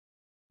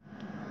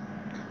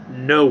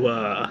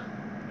Noah.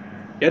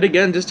 Yet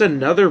again, just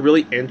another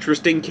really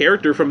interesting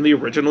character from the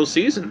original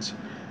seasons.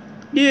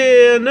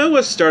 Yeah,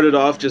 Noah started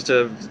off just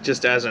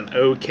as an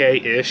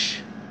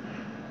okay-ish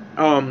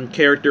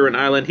character in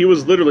Island. He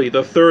was literally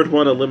the third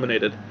one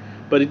eliminated,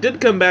 but he did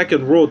come back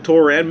in World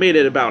Tour and made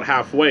it about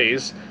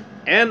halfways.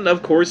 And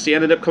of course, he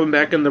ended up coming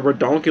back in the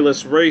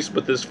Redonkulous race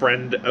with his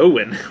friend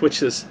Owen,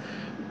 which is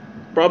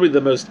probably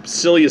the most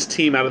silliest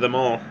team out of them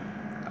all.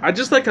 I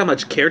just like how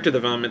much character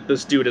development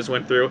this dude has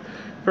went through.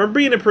 From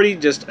being a pretty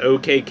just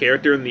okay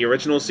character in the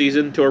original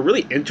season to a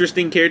really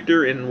interesting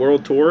character in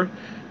World Tour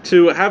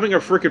to having a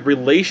freaking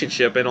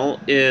relationship in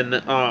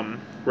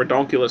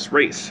Redonkulous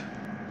Race.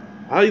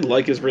 I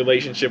like his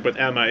relationship with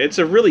Emma. It's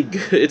a really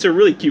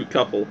cute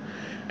couple.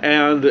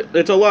 And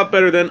it's a lot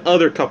better than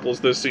other couples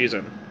this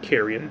season,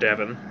 Carrie and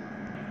Devin.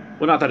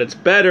 Well, not that it's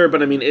better,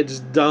 but I mean, it's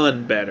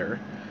done better.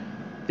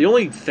 The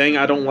only thing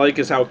I don't like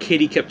is how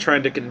Katie kept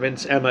trying to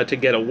convince Emma to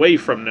get away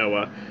from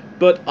Noah.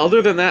 But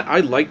other than that, I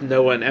liked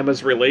Noah and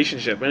Emma's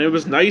relationship, and it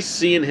was nice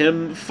seeing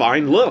him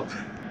find love.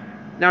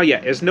 Now,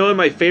 yeah, is Noah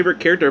my favorite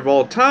character of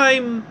all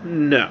time?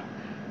 No.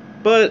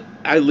 But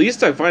at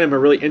least I find him a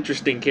really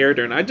interesting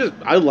character, and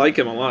I like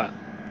him a lot.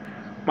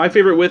 My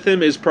favorite with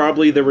him is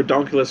probably the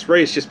Redonkulous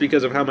race, just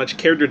because of how much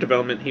character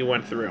development he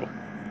went through.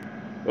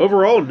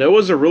 Overall,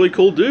 Noah's a really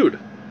cool dude.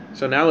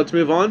 So now let's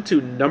move on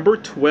to number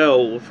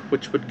 12,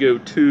 which would go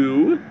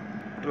to...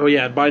 Oh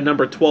yeah, by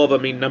number 12 I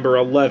mean number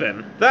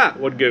 11. That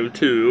would go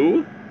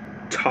to...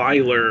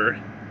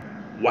 Tyler.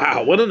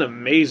 Wow, what an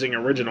amazing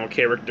original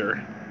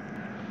character.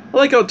 I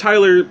like how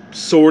Tyler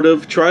sort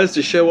of tries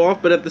to show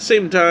off, but at the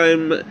same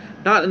time,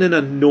 not in an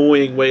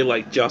annoying way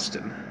like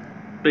Justin.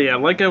 But yeah,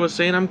 like I was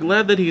saying, I'm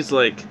glad that he's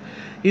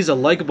a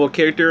likable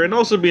character and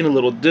also being a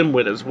little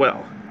dimwit as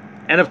well.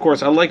 And of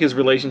course, I like his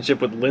relationship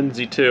with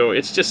Lindsay too.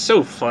 It's just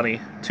so funny.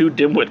 Two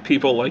dimwit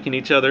people liking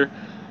each other.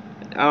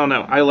 I don't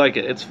know, I like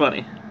it, it's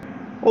funny.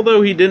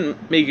 Although he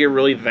didn't make it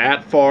really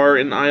that far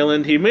in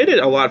Island, he made it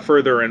a lot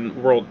further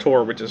in World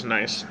Tour, which is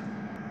nice.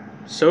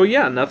 So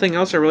yeah, nothing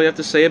else I really have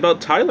to say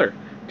about Tyler.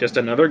 Just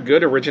another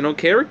good original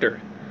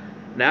character.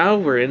 Now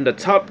we're in the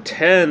top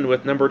 10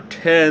 with number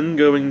 10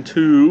 going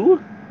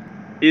to...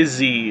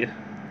 Izzy.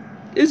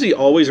 Izzy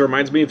always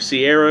reminds me of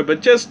Sierra, but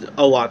just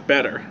a lot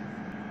better.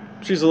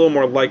 She's a little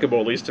more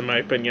likable, at least in my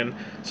opinion.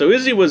 So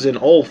Izzy was in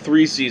all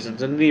 3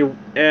 seasons, and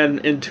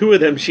in 2 of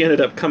them she ended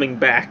up coming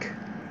back.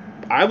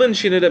 Island,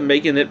 she ended up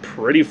making it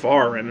pretty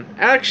far, and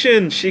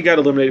Action, she got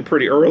eliminated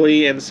pretty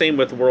early, and same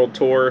with World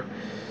Tour.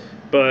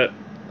 But,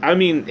 I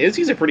mean,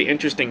 Izzy's a pretty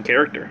interesting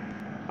character.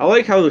 I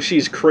like how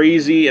she's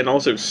crazy and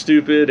also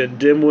stupid and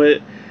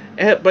dimwit,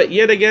 but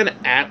yet again,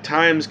 at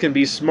times can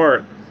be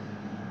smart.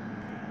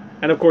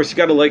 And of course, you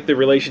gotta like the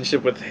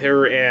relationship with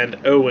her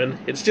and Owen.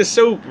 It's just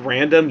so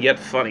random yet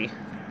funny.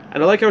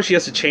 And I like how she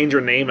has to change her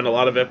name in a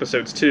lot of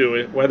episodes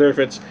too, whether if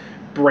it's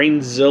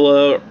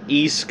Brainzilla,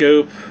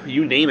 E-Scope,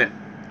 you name it.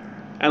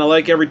 And I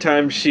like every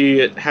time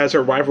she has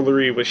her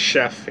rivalry with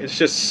Chef. It's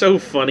just so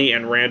funny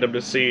and random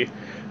to see.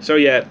 So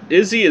yeah,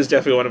 Izzy is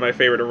definitely one of my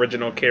favorite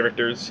original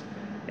characters.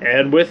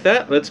 And with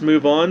that, let's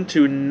move on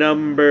to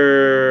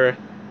number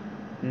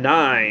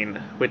 9,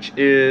 which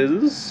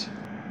is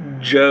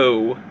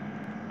Joe.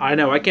 I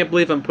know, I can't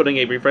believe I'm putting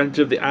a Revenge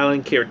of the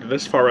Island character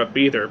this far up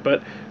either,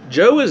 but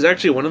Joe is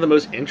actually one of the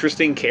most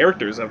interesting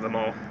characters of them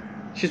all.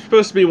 She's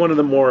supposed to be one of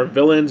the more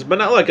villains, but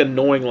not like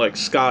annoying like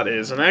Scott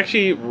is, and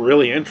actually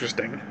really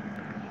interesting.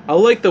 I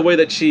like the way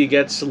that she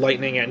gets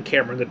Lightning and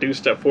Cameron to do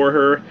stuff for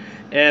her,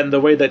 and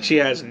the way that she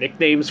has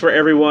nicknames for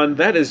everyone.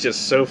 That is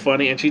just so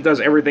funny, and she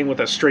does everything with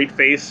a straight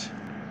face.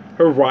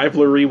 Her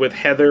rivalry with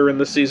Heather in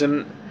the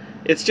season,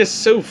 it's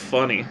just so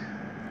funny.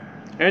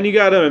 And you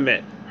gotta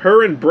admit,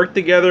 her and Brick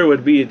together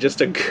would be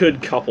just a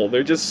good couple.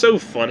 They're just so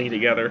funny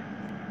together.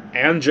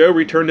 And Joe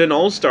returned in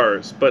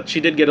All-Stars, but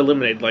she did get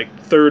eliminated, like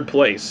 3rd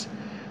place.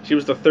 She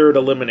was the 3rd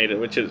eliminated,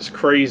 which is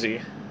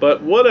crazy.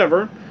 But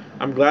whatever.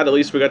 I'm glad at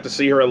least we got to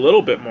see her a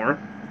little bit more.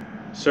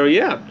 So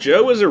yeah,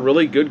 Joe is a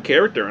really good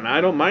character, and I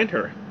don't mind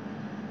her.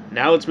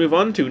 Now let's move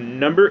on to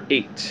number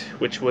 8,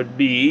 which would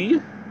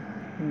be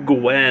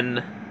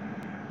Gwen.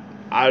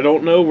 I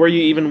don't know where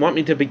you even want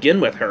me to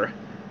begin with her.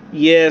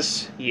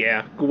 Yes,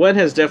 yeah, Gwen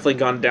has definitely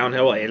gone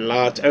downhill a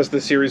lot as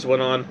the series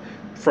went on.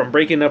 From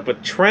breaking up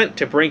with Trent,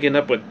 to breaking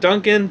up with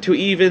Duncan, to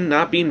even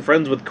not being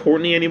friends with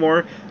Courtney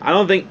anymore. I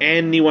don't think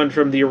anyone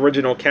from the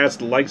original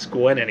cast likes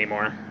Gwen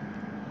anymore.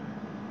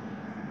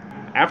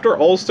 After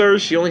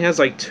All-Stars, she only has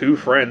like 2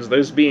 friends,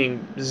 those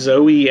being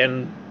Zoe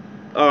and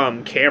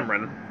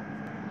Cameron.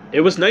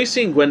 It was nice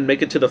seeing Gwen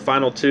make it to the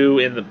final 2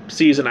 in the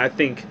season I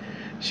think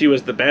she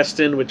was the best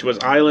in, which was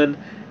Island,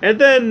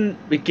 and then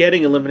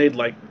getting eliminated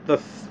like the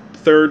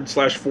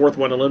 3rd/4th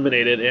one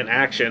eliminated in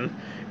Action,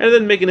 and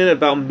then making it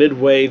about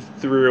midway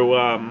through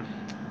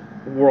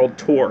World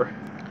Tour.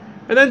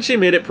 And then she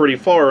made it pretty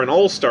far in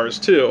All-Stars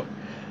too.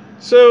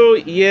 So,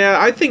 yeah,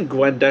 I think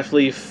Gwen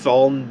definitely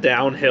fallen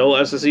downhill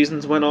as the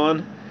seasons went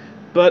on,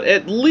 but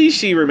at least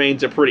she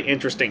remains a pretty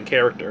interesting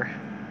character.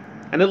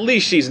 And at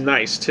least she's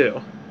nice,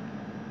 too.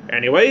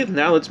 Anyway,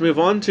 now let's move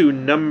on to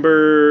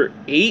number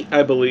 8,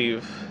 I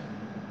believe.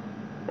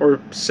 Or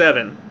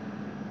 7.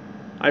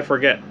 I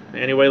forget.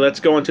 Anyway, let's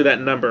go into that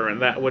number,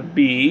 and that would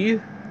be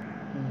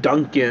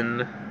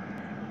Duncan.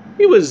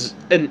 He was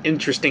an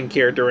interesting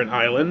character in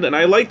Island, and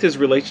I liked his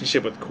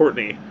relationship with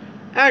Courtney.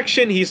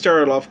 Action, he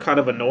started off kind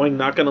of annoying,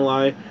 not gonna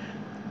lie.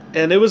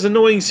 And it was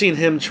annoying seeing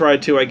him try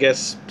to, I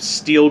guess,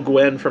 steal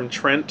Gwen from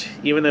Trent,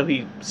 even though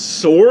he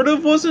sort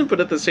of wasn't, but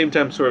at the same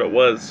time sort of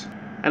was.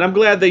 And I'm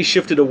glad they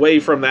shifted away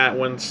from that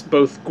once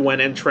both Gwen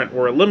and Trent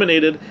were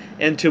eliminated,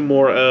 into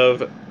more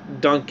of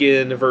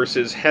Duncan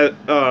versus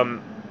Harold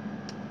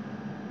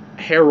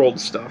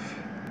stuff.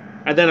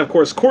 And then, of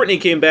course, Courtney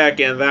came back,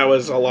 and that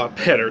was a lot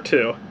better,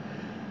 too.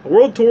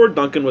 World Tour,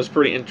 Duncan was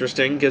pretty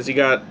interesting, because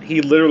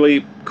he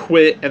literally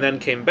quit, and then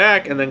came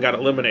back, and then got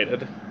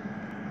eliminated.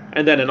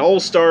 And then in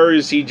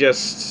All-Stars, he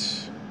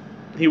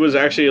was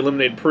actually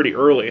eliminated pretty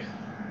early.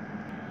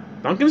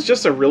 Duncan's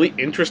just a really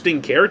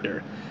interesting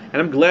character,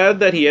 and I'm glad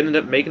that he ended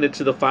up making it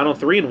to the final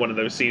 3 in one of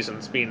those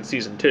seasons, being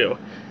Season 2.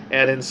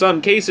 And in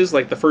some cases,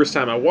 like the first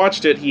time I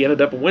watched it, he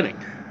ended up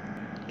winning.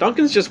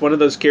 Duncan's just one of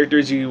those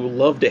characters you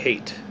love to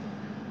hate.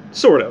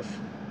 Sort of.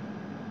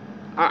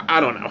 I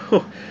don't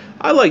know.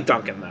 I like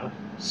Duncan, though.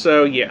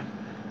 So, yeah.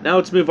 Now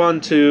let's move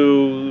on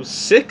to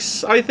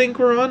 6, I think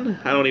we're on?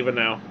 I don't even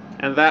know.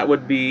 And that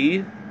would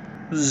be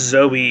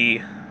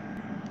Zoe.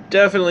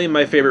 Definitely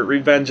my favorite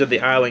Revenge of the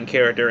Island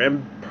character,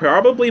 and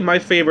probably my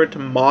favorite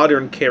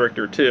modern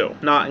character, too,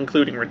 not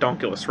including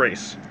Redonkulous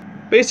Race.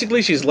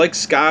 Basically, she's like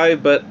Skye,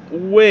 but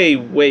way,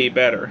 way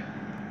better.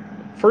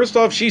 First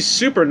off, she's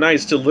super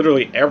nice to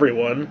literally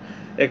everyone,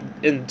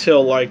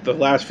 until, like, the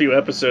last few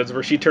episodes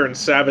where she turns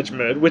savage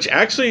mode, which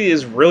actually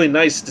is really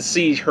nice to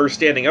see her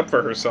standing up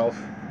for herself.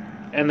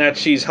 And that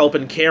she's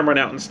helping Cameron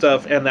out and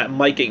stuff, and that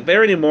Mike ain't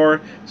there anymore,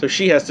 so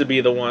she has to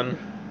be the one,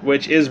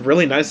 which is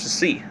really nice to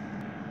see.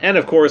 And,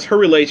 of course, her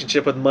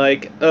relationship with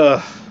Mike,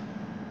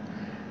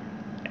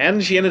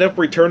 And she ended up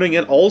returning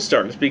in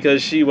All-Stars,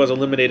 because she was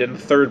eliminated in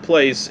 3rd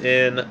place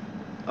in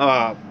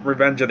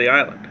Revenge of the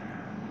Island.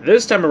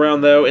 This time around,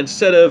 though,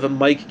 instead of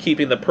Mike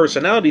keeping the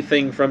personality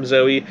thing from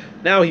Zoe,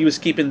 now he was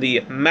keeping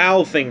the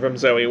Mal thing from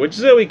Zoe, which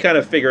Zoe kind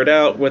of figured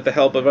out with the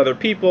help of other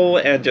people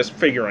and just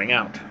figuring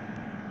out.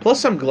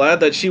 Plus, I'm glad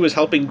that she was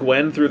helping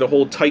Gwen through the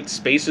whole tight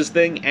spaces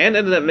thing, and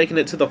ended up making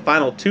it to the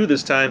final 2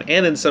 this time,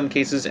 and in some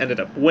cases ended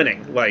up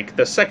winning, like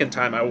the second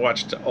time I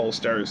watched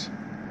All-Stars.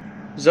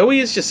 Zoe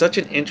is just such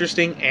an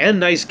interesting and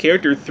nice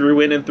character through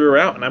in and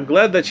throughout, and I'm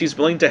glad that she's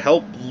willing to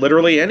help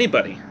literally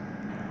anybody.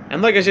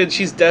 And like I said,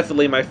 she's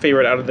definitely my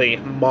favorite out of the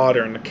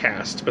modern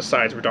cast,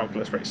 besides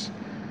Redonkulous Race.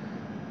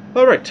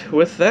 Alright,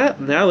 with that,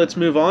 now let's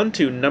move on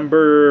to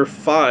number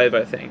 5,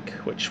 I think,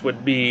 which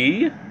would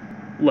be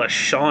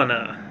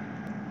Lashana.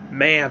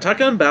 Man,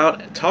 talk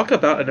about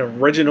an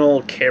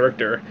original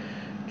character.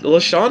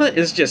 Lashana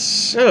is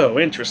just so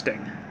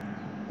interesting.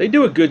 They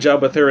do a good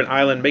job with her in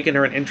Island, making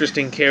her an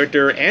interesting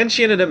character, and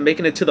she ended up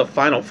making it to the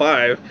final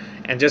 5,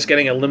 and just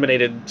getting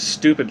eliminated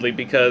stupidly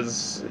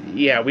because,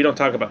 yeah, we don't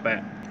talk about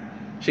that.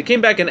 She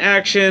came back in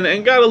Action,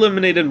 and got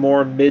eliminated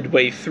more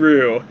midway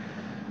through.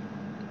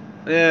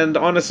 And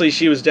honestly,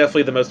 she was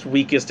definitely the most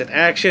weakest in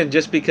Action,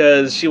 just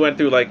because she went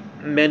through, like,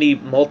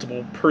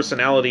 multiple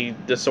personality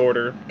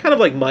disorder. Kind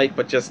of like Mike,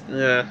 but just,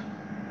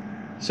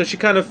 So she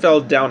kind of fell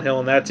downhill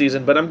in that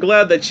season, but I'm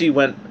glad that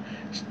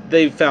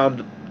they found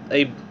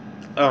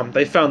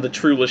the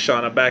true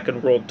Lashana back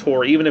in World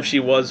Tour, even if she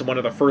was one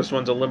of the first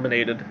ones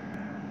eliminated.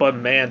 But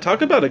man,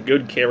 talk about a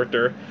good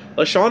character.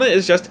 Lashana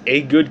is just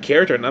a good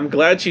character, and I'm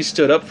glad she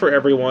stood up for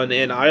everyone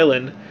in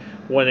Island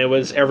when it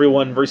was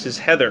everyone versus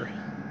Heather.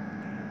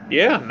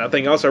 Yeah,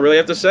 nothing else I really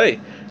have to say.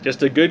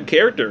 Just a good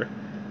character.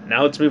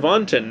 Now let's move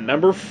on to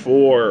number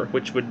 4,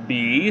 which would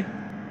be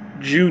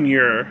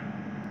Junior.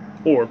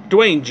 Or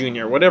Dwayne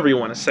Jr., whatever you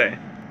want to say.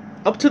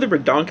 Up to the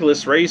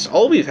Redonkulous Race,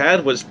 all we've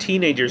had was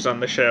teenagers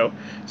on the show.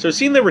 So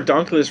seeing the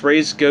Redonkulous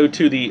Race go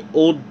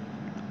to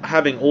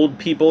having old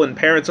people and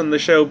parents on the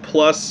show,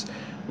 plus,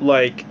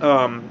 like,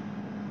 a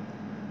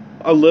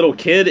little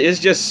kid, is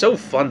just so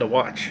fun to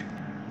watch.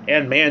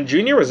 And man,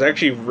 Junior was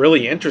actually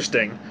really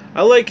interesting.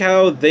 I like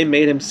how they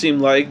made him seem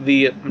like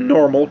the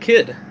normal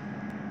kid.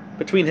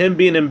 Between him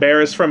being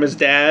embarrassed from his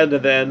dad,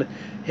 and then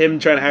him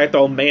trying to act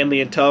all manly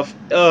and tough,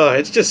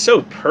 it's just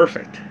so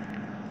perfect.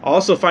 I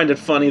also find it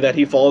funny that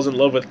he falls in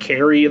love with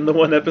Carrie in the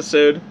one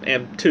episode,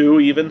 and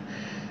 2 even.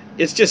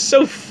 It's just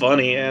so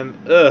funny, and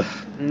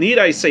need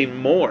I say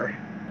more?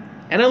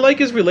 And I like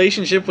his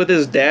relationship with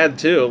his dad,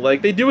 too.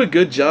 Like, they do a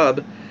good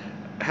job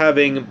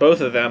having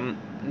both of them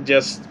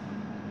just...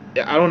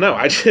 I don't know,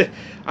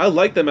 I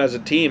like them as a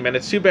team, and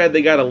it's too bad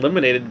they got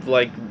eliminated,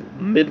 like,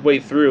 midway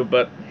through,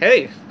 but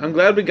hey, I'm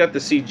glad we got to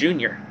see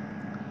Junior.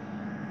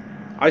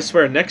 I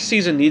swear, next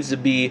season needs to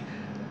be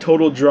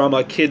total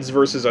drama, kids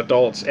versus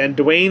adults, and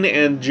Dwayne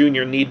and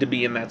Junior need to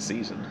be in that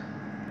season.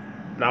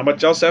 Not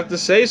much else I have to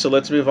say, so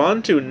let's move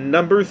on to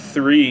number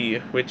 3,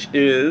 which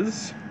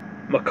is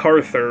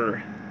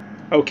MacArthur.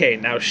 Okay,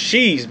 now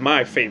she's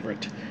my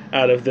favorite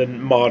out of the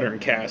modern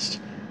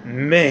cast.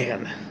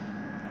 Man.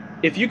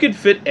 If you could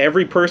fit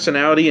every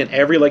personality and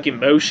every like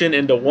emotion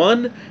into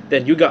one,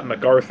 then you got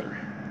MacArthur.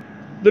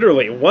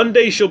 Literally, one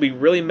day she'll be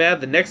really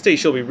mad, the next day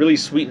she'll be really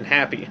sweet and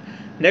happy.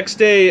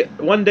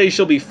 One day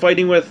she'll be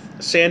fighting with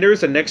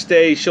Sanders, the next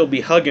day she'll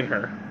be hugging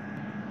her.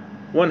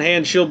 One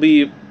hand she'll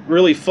be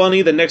really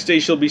funny, the next day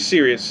she'll be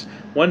serious.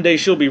 One day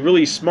she'll be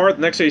really smart,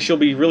 the next day she'll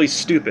be really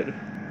stupid.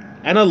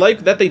 And I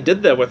like that they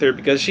did that with her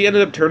because she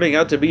ended up turning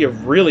out to be a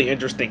really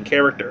interesting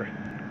character.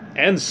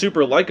 And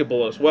super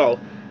likable as well.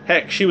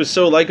 Heck, she was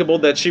so likable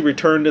that she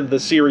returned in the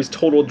series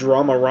Total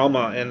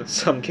Drama-Rama in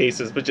some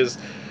cases, which is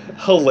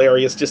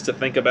hilarious just to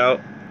think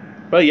about.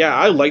 But yeah,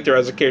 I liked her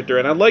as a character,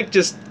 and I liked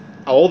just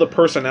all the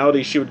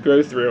personalities she would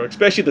go through,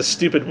 especially the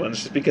stupid ones,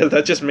 just because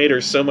that just made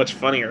her so much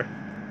funnier.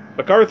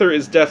 MacArthur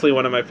is definitely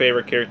one of my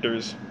favorite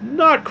characters.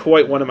 Not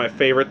quite my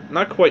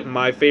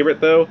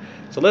favorite though.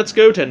 So let's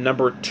go to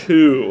number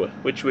 2,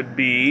 which would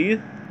be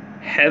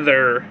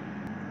Heather.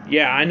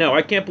 Yeah, I know,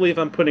 I can't believe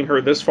I'm putting her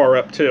this far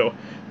up too.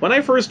 When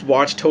I first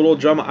watched Total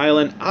Drama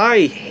Island,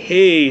 I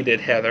hated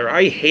Heather.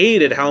 I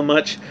hated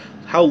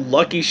how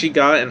lucky she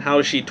got and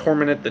how she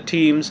tormented the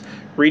teams,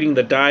 reading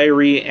the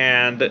diary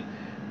and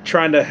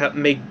trying to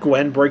make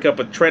Gwen break up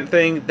with Trent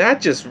thing.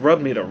 That just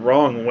rubbed me the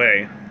wrong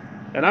way.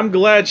 And I'm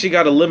glad she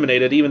got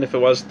eliminated, even if it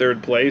was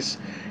 3rd place,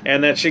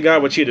 and that she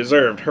got what she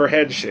deserved, her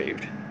head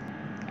shaved.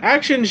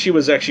 Action, she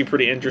was actually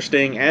pretty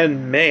interesting,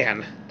 and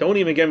man, don't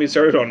even get me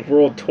started on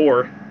World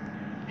Tour.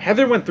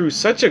 Heather went through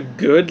such a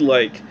good,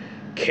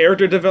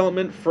 character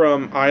development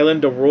from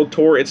Island to World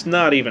Tour, it's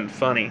not even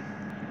funny.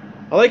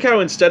 I like how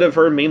instead of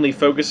her mainly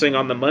focusing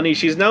on the money,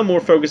 she's now more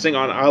focusing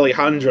on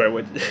Alejandro,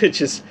 which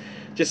is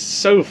just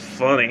so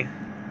funny.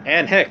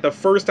 And heck, the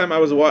first time I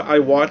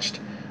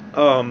watched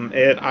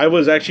I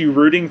was actually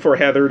rooting for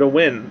Heather to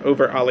win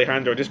over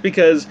Alejandro, just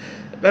because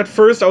at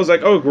first I was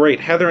like, oh great,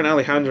 Heather and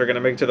Alejandro are going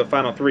to make it to the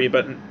final 3,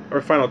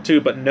 or final 2,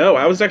 but no,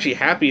 I was actually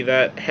happy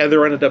that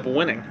Heather ended up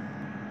winning.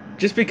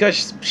 Just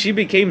because she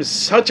became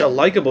such a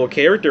likable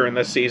character in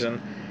this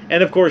season,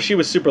 and of course she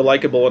was super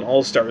likable in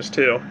All Stars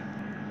too.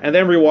 And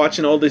then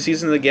rewatching all the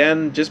seasons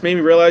again just made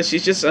me realize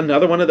she's just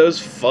another one of those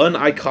fun,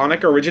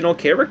 iconic, original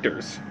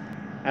characters.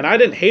 And I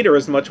didn't hate her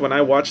as much when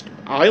I watched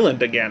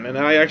Island again, and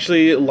I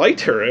actually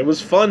liked her. It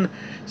was fun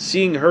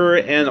seeing her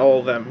and all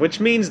of them, which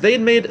means they'd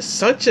made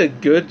such a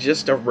good,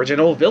 just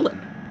original villain.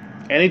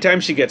 Anytime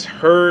she gets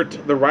hurt,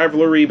 the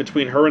rivalry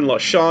between her and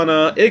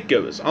Lashana, it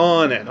goes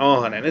on,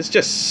 and it's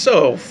just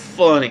so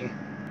funny.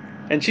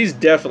 And she's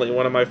definitely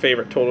one of my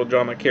favorite Total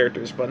Drama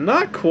characters, but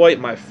not quite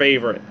my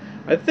favorite.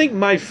 I think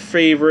my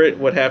favorite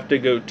would have to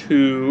go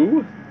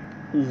to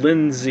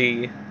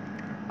Lindsay.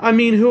 I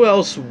mean, who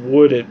else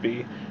would it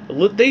be?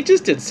 They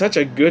just did such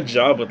a good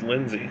job with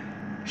Lindsay.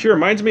 She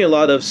reminds me a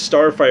lot of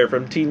Starfire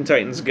from Teen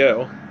Titans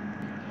Go.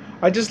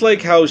 I just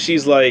like how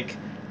she's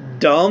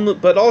dumb,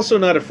 but also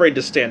not afraid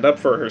to stand up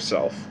for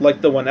herself.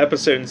 Like the one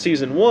episode in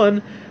Season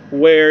 1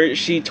 where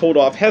she told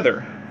off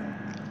Heather.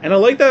 And I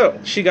like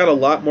that she got a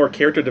lot more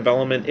character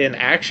development in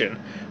Action,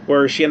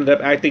 where she ended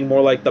up acting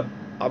more like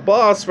a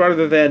boss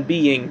rather than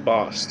being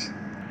bossed.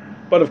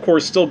 But of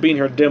course still being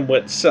her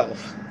dimwit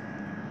self.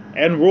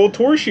 And World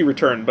Tour she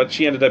returned, but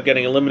she ended up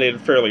getting eliminated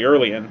fairly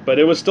early in. But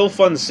it was still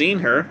fun seeing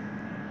her.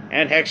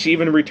 And heck, she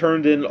even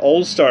returned in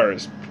All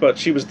Stars, but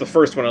she was the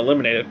first one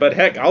eliminated. But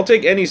heck, I'll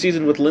take any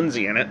season with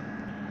Lindsay in it.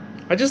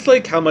 I just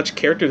like how much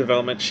character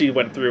development she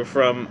went through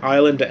from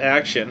Island to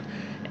Action.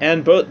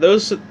 And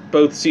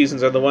both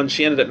seasons are the ones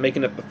she ended up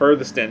making it the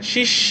furthest in.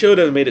 She should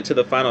have made it to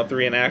the final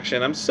 3 in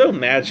Action. I'm so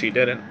mad she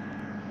didn't.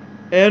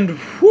 And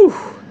whew,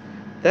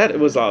 that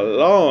was a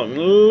long,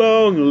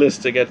 long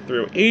list to get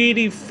through.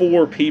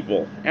 84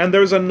 people. And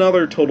there's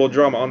another Total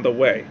Drama on the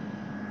way.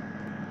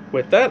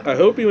 With that, I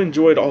hope you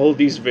enjoyed all of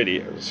these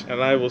videos,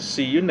 and I will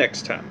see you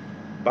next time.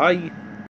 Bye!